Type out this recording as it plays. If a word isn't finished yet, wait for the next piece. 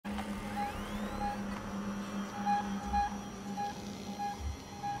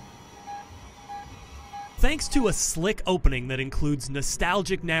Thanks to a slick opening that includes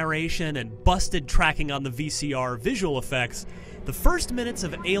nostalgic narration and busted tracking on the VCR visual effects, the first minutes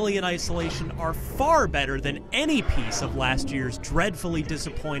of Alien Isolation are far better than any piece of last year's dreadfully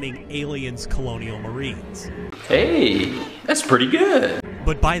disappointing Aliens Colonial Marines. Hey, that's pretty good.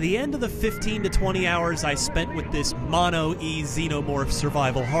 But by the end of the 15 to 20 hours I spent with this mono-E xenomorph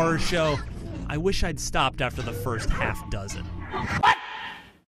survival horror show, I wish I'd stopped after the first half dozen.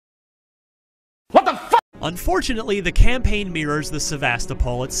 What the fuck? Unfortunately, the campaign mirrors the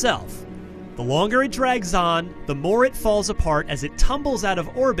Sevastopol itself. The longer it drags on, the more it falls apart as it tumbles out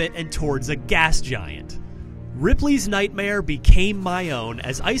of orbit and towards a gas giant. Ripley's nightmare became my own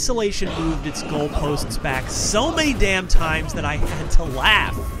as Isolation moved its goalposts back so many damn times that I had to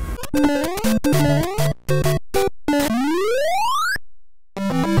laugh.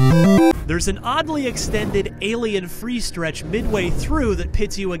 There's an oddly extended alien free stretch midway through that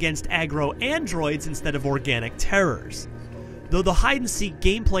pits you against aggro androids instead of organic terrors. Though the hide-and-seek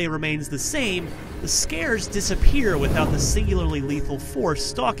gameplay remains the same, the scares disappear without the singularly lethal force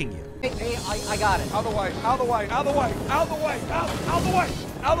stalking you. Hey, I got it. Out of the way, out of the way, out of the way, out of the way, out of the way,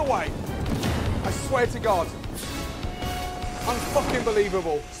 out of the way. I swear to God. Unfucking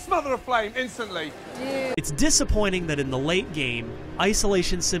believable. Smother a flame instantly. Yeah. It's disappointing that in the late game,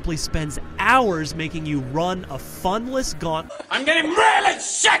 Isolation simply spends hours making you run a funless gauntlet. I'm getting really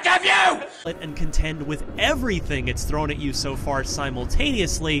sick of you! And contend with everything it's thrown at you so far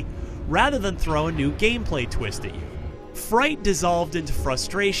simultaneously, rather than throw a new gameplay twist at you. Fright dissolved into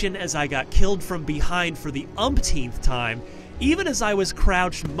frustration as I got killed from behind for the umpteenth time, even as I was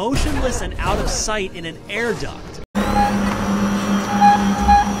crouched motionless and out of sight in an air duct.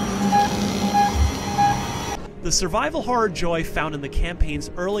 The survival horror joy found in the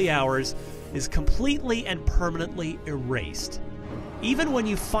campaign's early hours is completely and permanently erased. Even when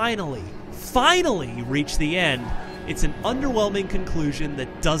you finally reach the end, it's an underwhelming conclusion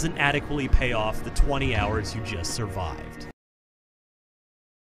that doesn't adequately pay off the 20 hours you just survived.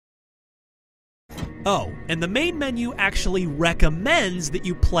 Oh, and the main menu actually recommends that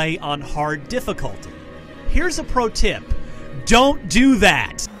you play on hard difficulty. Here's a pro tip: don't do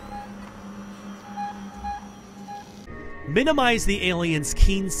that! Minimize the alien's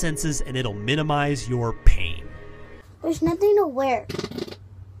keen senses and it'll minimize your pain. There's nothing to wear.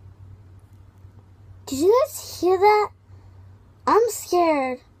 Did you guys hear that? I'm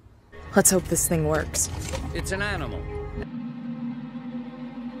scared. Let's hope this thing works. It's an animal.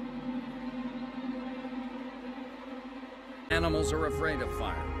 Animals are afraid of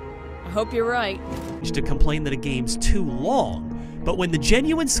fire. I hope you're right. To complain that a game's too long, but when the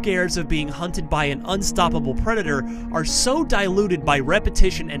genuine scares of being hunted by an unstoppable predator are so diluted by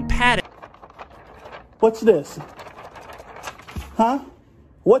repetition and padding. What's this? Huh?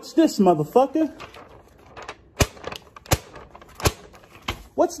 What's this, motherfucker?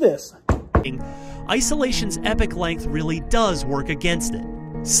 What's this? Isolation's epic length really does work against it.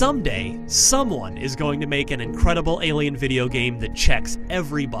 Someday, someone is going to make an incredible alien video game that checks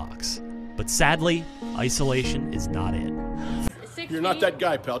every box. But sadly, Isolation is not it. You're not that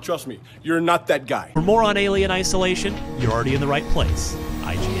guy, pal. Trust me. You're not that guy. For more on Alien Isolation, you're already in the right place.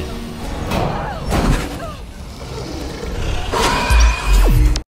 IGN.